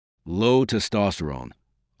Low testosterone,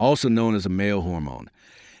 also known as a male hormone,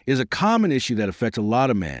 is a common issue that affects a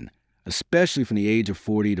lot of men, especially from the age of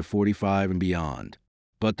 40 to 45 and beyond.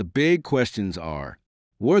 But the big questions are,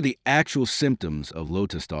 what are the actual symptoms of low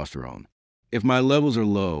testosterone? If my levels are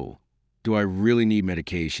low, do I really need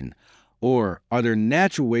medication? Or are there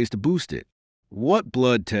natural ways to boost it? What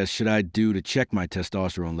blood tests should I do to check my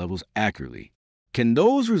testosterone levels accurately? Can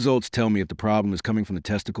those results tell me if the problem is coming from the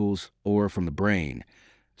testicles or from the brain,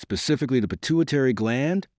 specifically the pituitary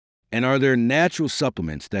gland? And are there natural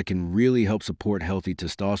supplements that can really help support healthy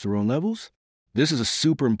testosterone levels? This is a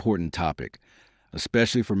super important topic,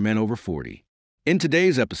 especially for men over 40. In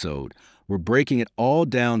today's episode, we're breaking it all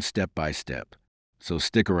down step by step. So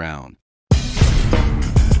stick around.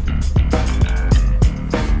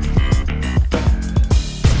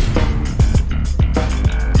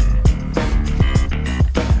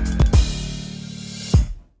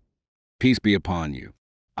 Peace be upon you.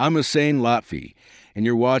 I'm Hussein Lotfy, and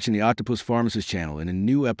you're watching the Octopus Pharmacist channel in a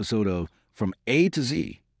new episode of From A to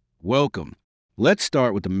Z. Welcome. Let's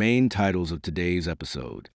start with the main titles of today's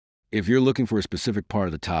episode. If you're looking for a specific part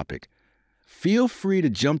of the topic, feel free to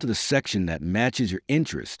jump to the section that matches your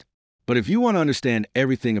interest. But if you want to understand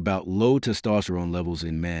everything about low testosterone levels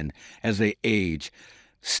in men as they age,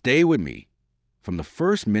 stay with me from the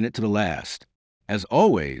first minute to the last. As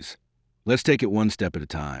always, let's take it one step at a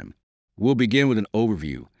time. We'll begin with an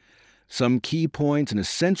overview, some key points and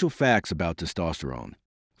essential facts about testosterone.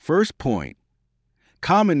 First point,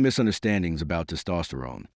 common misunderstandings about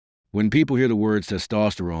testosterone. When people hear the words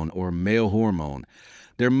testosterone or male hormone,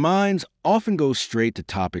 their minds often go straight to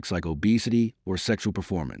topics like obesity or sexual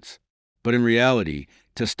performance. But in reality,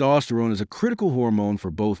 testosterone is a critical hormone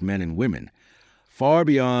for both men and women, far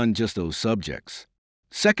beyond just those subjects.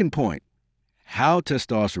 Second point, how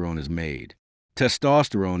testosterone is made.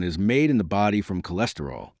 Testosterone is made in the body from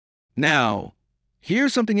cholesterol. Now,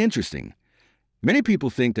 here's something interesting. Many people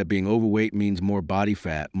think that being overweight means more body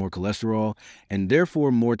fat, more cholesterol, and therefore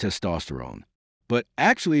more testosterone. But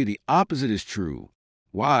actually, the opposite is true.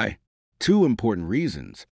 Why? Two important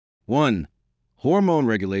reasons. One, hormone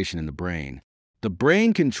regulation in the brain. The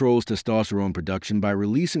brain controls testosterone production by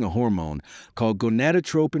releasing a hormone called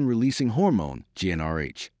gonadotropin-releasing hormone,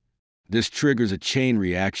 GnRH. This triggers a chain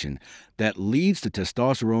reaction that leads to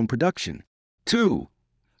testosterone production. Two,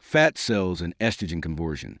 fat cells and estrogen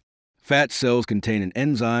conversion. Fat cells contain an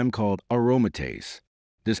enzyme called aromatase.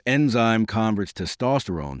 This enzyme converts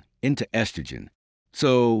testosterone into estrogen.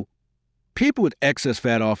 So, people with excess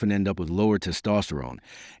fat often end up with lower testosterone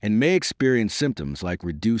and may experience symptoms like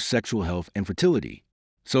reduced sexual health and fertility.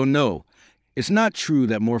 So no, it's not true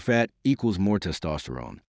that more fat equals more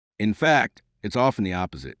testosterone. In fact, it's often the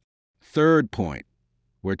opposite. Third point,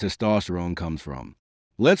 where testosterone comes from.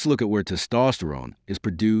 Let's look at where testosterone is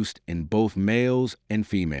produced in both males and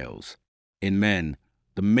females. In men,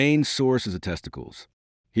 the main source is the testicles.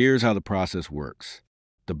 Here's how the process works.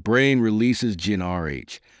 The brain releases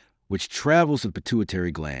GnRH, which travels to the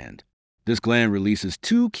pituitary gland. This gland releases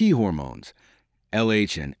two key hormones,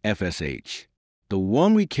 LH and FSH. The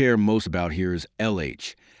one we care most about here is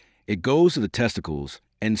LH. It goes to the testicles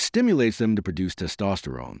and stimulates them to produce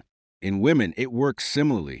testosterone. In women, it works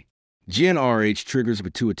similarly. GnRH triggers the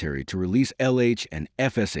pituitary to release LH and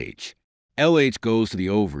FSH. LH goes to the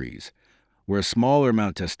ovaries, where a smaller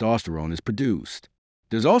amount of testosterone is produced.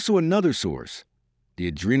 There's also another source, the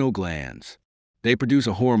adrenal glands. They produce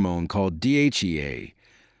a hormone called DHEA,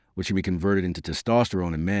 which can be converted into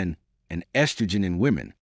testosterone in men and estrogen in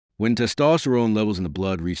women. When testosterone levels in the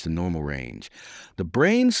blood reach the normal range, the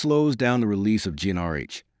brain slows down the release of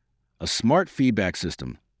GnRH, a smart feedback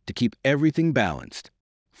system to keep everything balanced.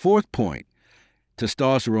 Fourth point,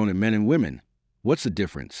 testosterone in men and women. What's the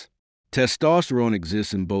difference? Testosterone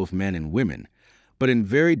exists in both men and women, but in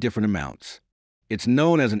very different amounts. It's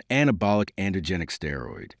known as an anabolic androgenic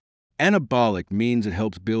steroid. Anabolic means it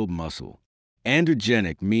helps build muscle.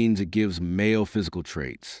 Androgenic means it gives male physical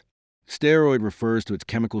traits. Steroid refers to its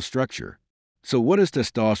chemical structure. So what does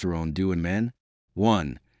testosterone do in men?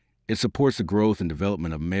 1. It supports the growth and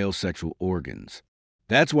development of male sexual organs.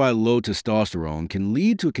 That's why low testosterone can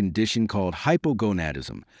lead to a condition called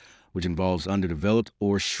hypogonadism, which involves underdeveloped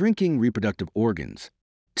or shrinking reproductive organs.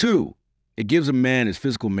 2. It gives a man his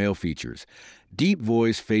physical male features, deep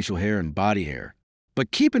voice, facial hair, and body hair.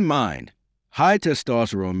 But keep in mind, high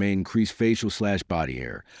testosterone may increase facial/body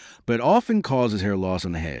hair, but it often causes hair loss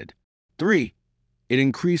on the head. 3. It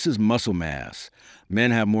increases muscle mass.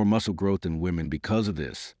 Men have more muscle growth than women because of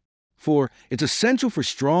this. 4. It's essential for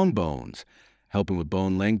strong bones, helping with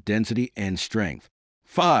bone length, density, and strength.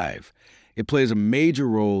 5. It plays a major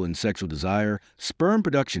role in sexual desire, sperm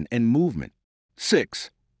production, and movement.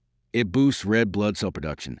 6. It boosts red blood cell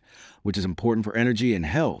production, which is important for energy and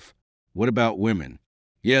health. What about women?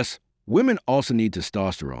 Yes, women also need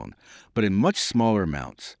testosterone, but in much smaller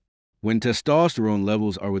amounts. When testosterone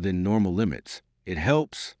levels are within normal limits, it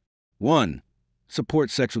helps 1. Support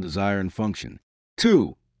sexual desire and function.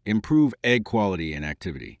 2. Improve egg quality and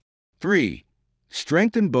activity. 3.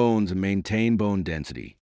 Strengthen bones and maintain bone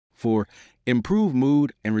density. 4. Improve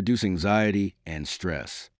mood and reduce anxiety and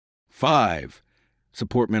stress. 5.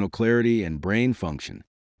 Support mental clarity and brain function.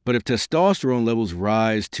 But if testosterone levels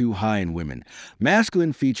rise too high in women,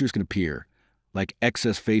 masculine features can appear, like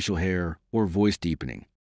excess facial hair or voice deepening.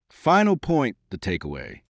 Final point, the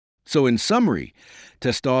takeaway. So in summary,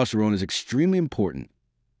 testosterone is extremely important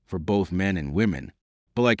for both men and women.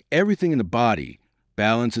 But like everything in the body,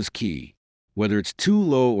 balance is key. Whether it's too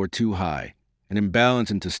low or too high, an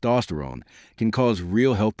imbalance in testosterone can cause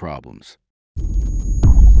real health problems.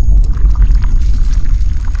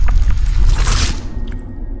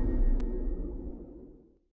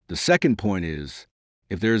 The second point is,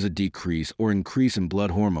 if there is a decrease or increase in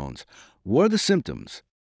blood hormones, what are the symptoms?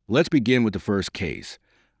 Let's begin with the first case,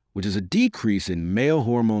 which is a decrease in male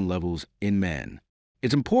hormone levels in men.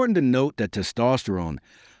 It's important to note that testosterone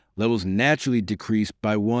levels naturally decrease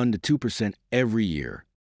by 1 to 2% every year.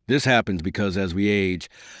 This happens because as we age,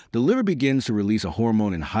 the liver begins to release a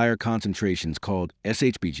hormone in higher concentrations called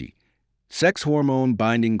SHBG, sex hormone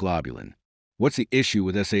binding globulin. What's the issue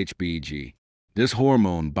with SHBG? This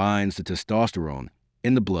hormone binds to testosterone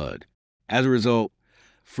in the blood. As a result,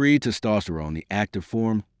 free testosterone, the active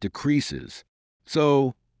form, decreases.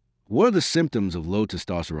 So, what are the symptoms of low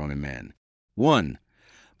testosterone in men? 1.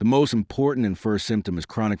 The most important and first symptom is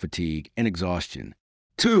chronic fatigue and exhaustion.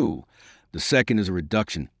 2. The second is a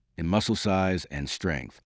reduction in muscle size and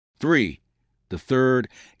strength. 3. The third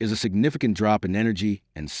is a significant drop in energy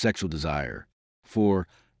and sexual desire. 4.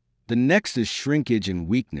 The next is shrinkage and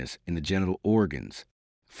weakness in the genital organs.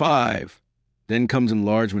 5. Then comes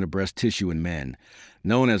enlargement of breast tissue in men,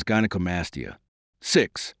 known as gynecomastia.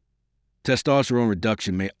 6. Testosterone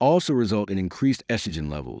reduction may also result in increased estrogen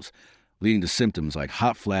levels, leading to symptoms like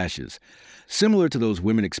hot flashes, similar to those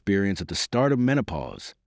women experience at the start of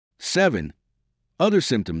menopause. 7. Other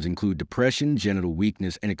symptoms include depression, genital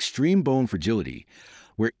weakness, and extreme bone fragility,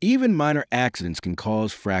 where even minor accidents can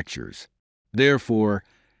cause fractures. Therefore,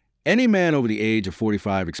 any man over the age of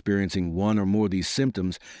 45 experiencing one or more of these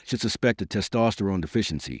symptoms should suspect a testosterone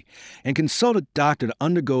deficiency and consult a doctor to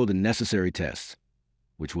undergo the necessary tests,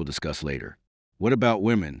 which we'll discuss later. What about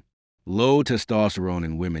women? Low testosterone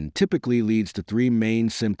in women typically leads to 3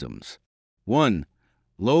 main symptoms. 1.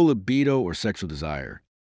 Low libido or sexual desire.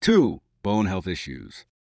 2. Bone health issues.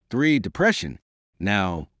 3. Depression.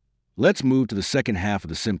 Now, let's move to the second half of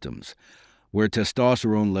the symptoms, where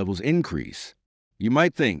testosterone levels increase. You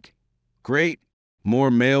might think, great,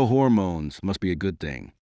 more male hormones must be a good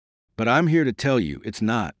thing. But I'm here to tell you it's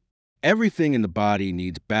not. Everything in the body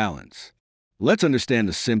needs balance. Let's understand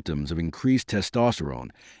the symptoms of increased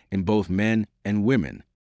testosterone in both men and women.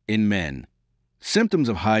 In men, symptoms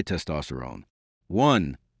of high testosterone.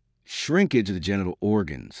 1. Shrinkage of the genital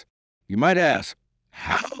organs. You might ask,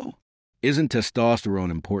 how? Isn't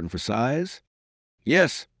testosterone important for size?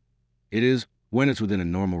 Yes, it is when it's within a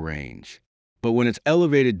normal range. But when it's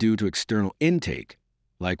elevated due to external intake,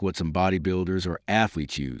 like what some bodybuilders or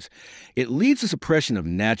athletes use, it leads to suppression of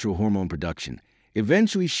natural hormone production,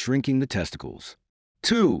 eventually shrinking the testicles.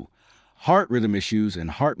 2. Heart rhythm issues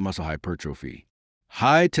and heart muscle hypertrophy.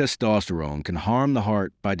 High testosterone can harm the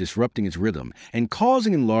heart by disrupting its rhythm and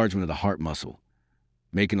causing enlargement of the heart muscle,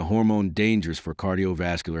 making the hormone dangerous for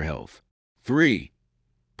cardiovascular health. 3.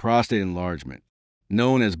 Prostate enlargement,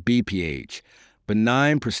 known as BPH,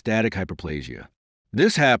 benign prostatic hyperplasia.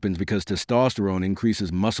 This happens because testosterone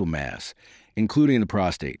increases muscle mass, including in the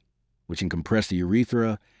prostate, which can compress the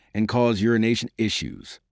urethra and cause urination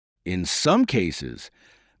issues. In some cases,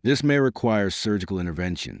 this may require surgical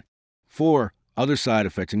intervention. 4. Other side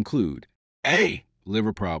effects include A.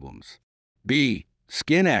 Liver problems. B.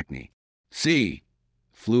 Skin acne. C.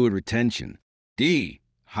 Fluid retention. D.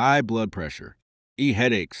 High blood pressure. E.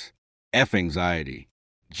 Headaches. F. Anxiety.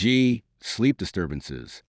 G. Sleep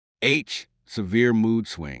disturbances. H. Severe mood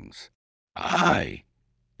swings. I.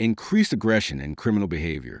 Increased aggression and criminal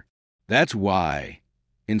behavior. That's why,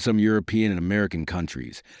 in some European and American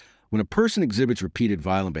countries, when a person exhibits repeated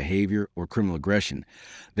violent behavior or criminal aggression,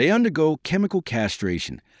 they undergo chemical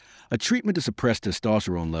castration, a treatment to suppress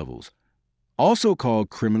testosterone levels, also called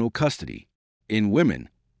criminal custody. In women,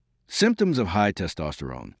 symptoms of high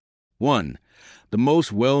testosterone. 1. The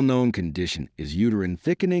most well-known condition is uterine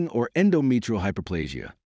thickening or endometrial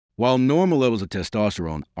hyperplasia. While normal levels of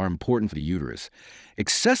testosterone are important for the uterus,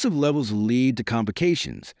 excessive levels lead to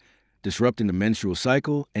complications, disrupting the menstrual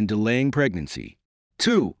cycle and delaying pregnancy.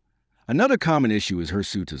 2. Another common issue is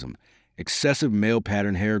hirsutism, excessive male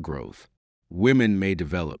pattern hair growth. Women may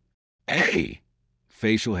develop A.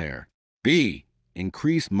 Facial hair, B.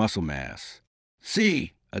 Increased muscle mass,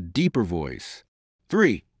 C. A deeper voice.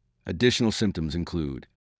 3. Additional symptoms include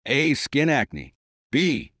A. Skin acne,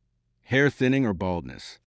 B. Hair thinning or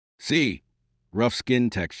baldness, C. Rough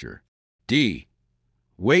skin texture, D.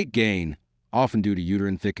 Weight gain, often due to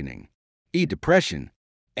uterine thickening, E. Depression,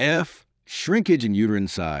 F. Shrinkage in uterine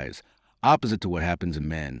size, opposite to what happens in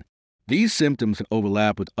men. These symptoms can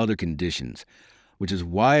overlap with other conditions, which is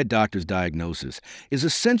why a doctor's diagnosis is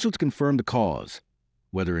essential to confirm the cause,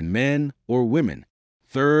 whether in men or women.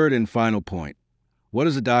 Third and final point. What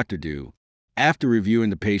does a doctor do? After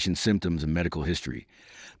reviewing the patient's symptoms and medical history,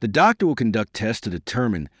 the doctor will conduct tests to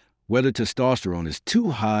determine whether testosterone is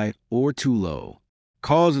too high or too low.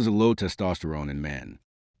 Causes of low testosterone in men.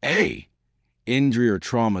 A. Injury or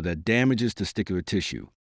trauma that damages testicular tissue.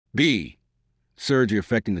 B. Surgery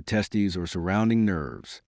affecting the testes or surrounding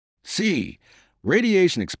nerves. C.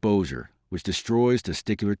 Radiation exposure, which destroys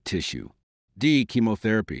testicular tissue. D.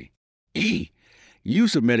 Chemotherapy. E.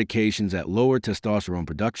 Use of medications that lower testosterone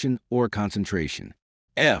production or concentration.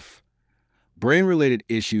 F. Brain-related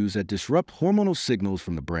issues that disrupt hormonal signals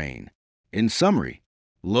from the brain. In summary,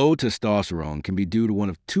 low testosterone can be due to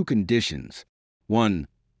one of two conditions. 1.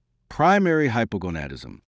 Primary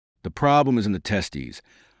hypogonadism. The problem is in the testes,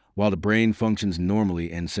 while the brain functions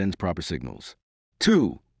normally and sends proper signals.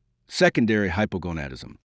 2. Secondary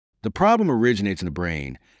hypogonadism. The problem originates in the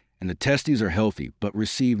brain, and the testes are healthy but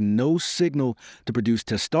receive no signal to produce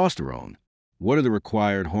testosterone. What are the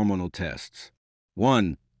required hormonal tests?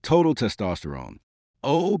 1. Total testosterone.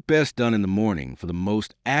 O, best done in the morning for the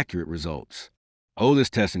most accurate results. O,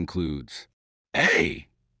 this test includes A.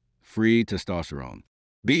 Free testosterone,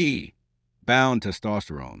 B. Bound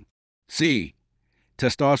testosterone, C.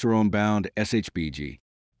 Testosterone-bound SHBG.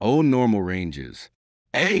 O, normal ranges.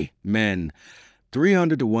 A. Men,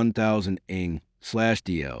 300 to 1,000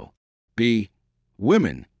 ing/DL. B.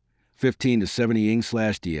 Women, 15 to 70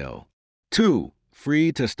 ing/DL. 2.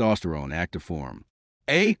 Free testosterone active form.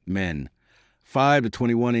 A. Men, 5 to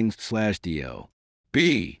 21 ing/DL.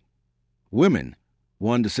 B. Women,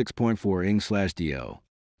 1 to 6.4 ing/DL.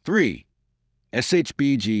 3.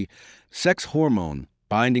 SHBG sex hormone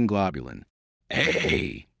binding globulin.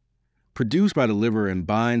 A. Produced by the liver and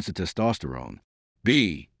binds to testosterone.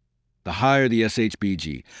 B. The higher the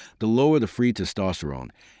SHBG, the lower the free testosterone,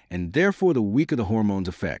 and therefore the weaker the hormone's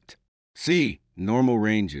effect. C. Normal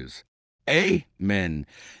ranges. A. Men,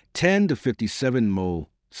 10 to 57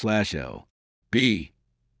 mol/L. B.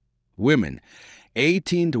 Women,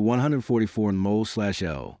 18 to 144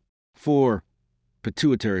 mol/L. 4.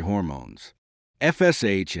 Pituitary hormones.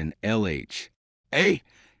 FSH and LH. A.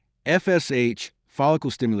 FSH,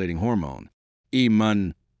 follicle-stimulating hormone.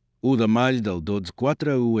 Man, uda mais del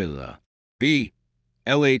 24 uela. B.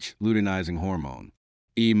 LH, luteinizing hormone.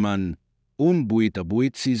 Man, buita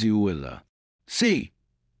sisi uela. C.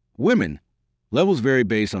 Women. Levels vary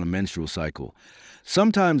based on a menstrual cycle.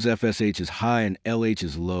 Sometimes FSH is high and LH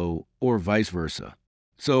is low, or vice versa.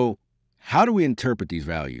 So, how do we interpret these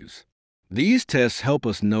values? These tests help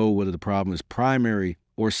us know whether the problem is primary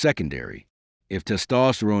or secondary. If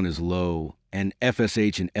testosterone is low and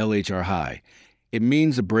FSH and LH are high, it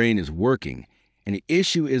means the brain is working, and the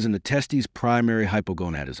issue is in the testes' primary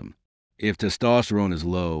hypogonadism. If testosterone is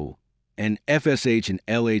low and FSH and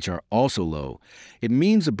LH are also low, it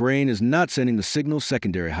means the brain is not sending the signal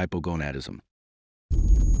secondary hypogonadism.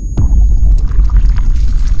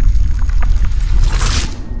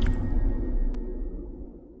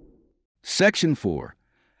 Section 4.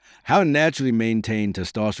 How to naturally maintain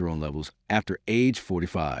testosterone levels after age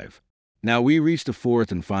 45. Now we reach the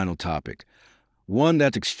fourth and final topic, one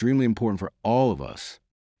that's extremely important for all of us.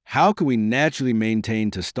 How can we naturally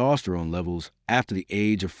maintain testosterone levels after the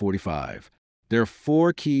age of 45? There are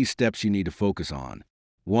 4 key steps you need to focus on.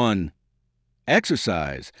 1.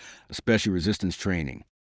 Exercise, especially resistance training.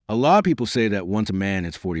 A lot of people say that once a man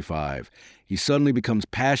hits 45, he suddenly becomes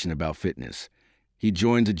passionate about fitness. He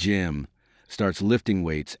joins a gym, starts lifting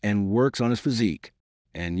weights, and works on his physique.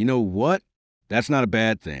 And you know what? That's not a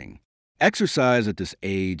bad thing. Exercise at this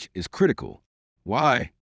age is critical.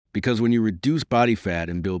 Why? Because when you reduce body fat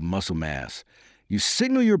and build muscle mass, you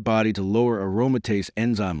signal your body to lower aromatase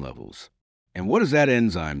enzyme levels. And what does that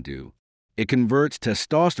enzyme do? It converts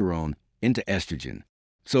testosterone into estrogen.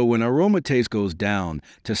 So when aromatase goes down,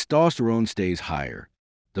 testosterone stays higher.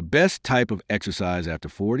 The best type of exercise after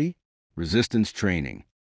 40? Resistance training.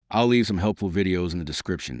 I'll leave some helpful videos in the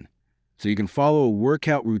description so you can follow a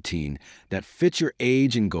workout routine that fits your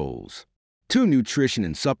age and goals. 2. Nutrition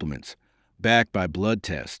and supplements, backed by blood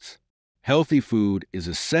tests. Healthy food is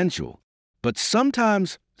essential, but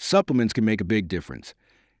sometimes supplements can make a big difference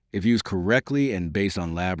if used correctly and based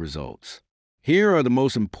on lab results. Here are the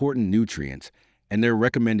most important nutrients and their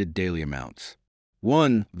recommended daily amounts.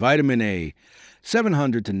 1. Vitamin A,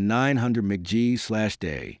 700 to 900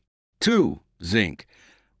 mg/day. 2. Zinc,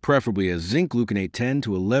 preferably as zinc gluconate 10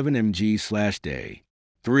 to 11 mg/day.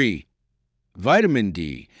 3. Vitamin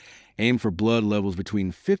D, aim for blood levels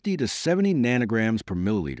between 50 to 70 nanograms per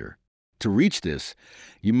milliliter. To reach this,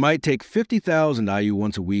 you might take 50,000 IU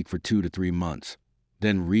once a week for 2 to 3 months,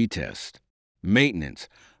 then retest. Maintenance,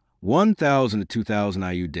 1,000 to 2,000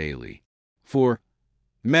 IU daily. 4.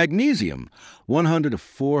 Magnesium, 100 to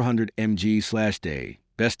 400 mg/day,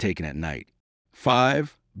 best taken at night.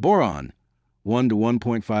 5. Boron, 1 to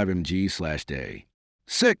 1.5 mg/day.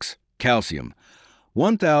 6. Calcium,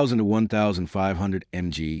 1,000 to 1,500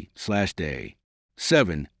 mg/day.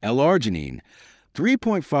 7. L-arginine,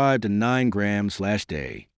 3.5 to 9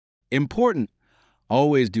 grams/day. Important,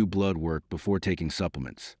 always do blood work before taking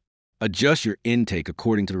supplements. Adjust your intake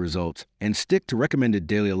according to the results and stick to recommended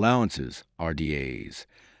daily allowances, RDAs.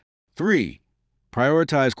 3.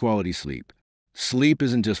 Prioritize quality sleep. Sleep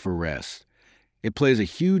isn't just for rest. It plays a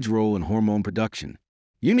huge role in hormone production.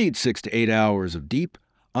 You need 6 to 8 hours of deep,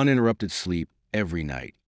 uninterrupted sleep every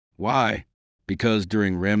night. Why? Because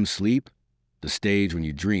during REM sleep, the stage when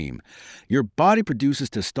you dream, your body produces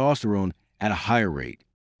testosterone at a higher rate.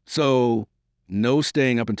 So, no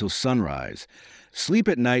staying up until sunrise. Sleep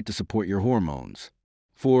at night to support your hormones.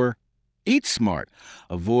 4. Eat smart.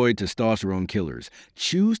 Avoid testosterone killers.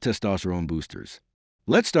 Choose testosterone boosters.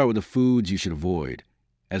 Let's start with the foods you should avoid,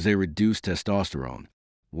 as they reduce testosterone.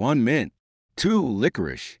 1. Mint. 2.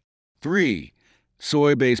 Licorice. 3.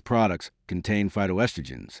 Soy-based products contain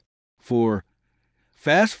phytoestrogens. 4.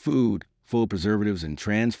 Fast food full of preservatives and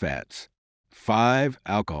trans fats. 5.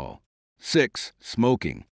 Alcohol. 6.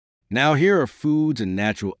 Smoking. Now here are foods and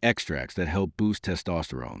natural extracts that help boost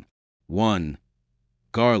testosterone. 1.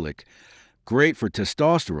 Garlic. Great for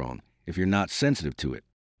testosterone if you're not sensitive to it.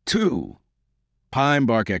 2. Pine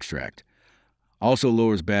bark extract. Also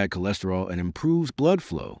lowers bad cholesterol and improves blood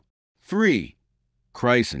flow. 3.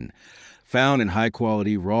 Chrysin, found in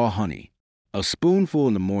high-quality raw honey. A spoonful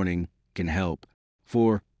in the morning can help.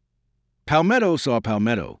 4. Palmetto saw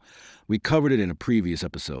palmetto. We covered it in a previous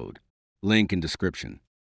episode. Link in description.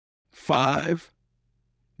 5.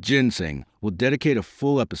 Ginseng. We'll dedicate a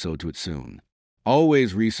full episode to it soon.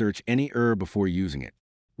 Always research any herb before using it.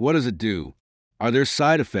 What does it do? Are there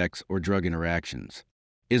side effects or drug interactions?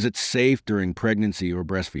 Is it safe during pregnancy or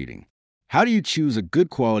breastfeeding? How do you choose a good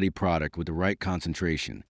quality product with the right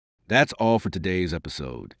concentration? That's all for today's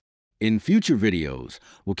episode. In future videos,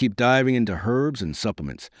 we'll keep diving into herbs and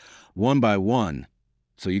supplements, one by one,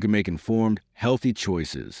 so you can make informed, healthy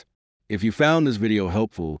choices. If you found this video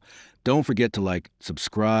helpful, don't forget to like,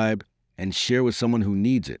 subscribe, and share with someone who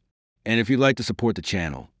needs it. And if you'd like to support the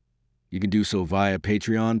channel, you can do so via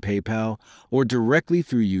Patreon, PayPal, or directly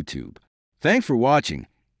through YouTube. Thanks for watching,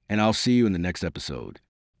 and I'll see you in the next episode.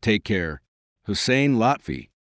 Take care. Hussein Lotfy.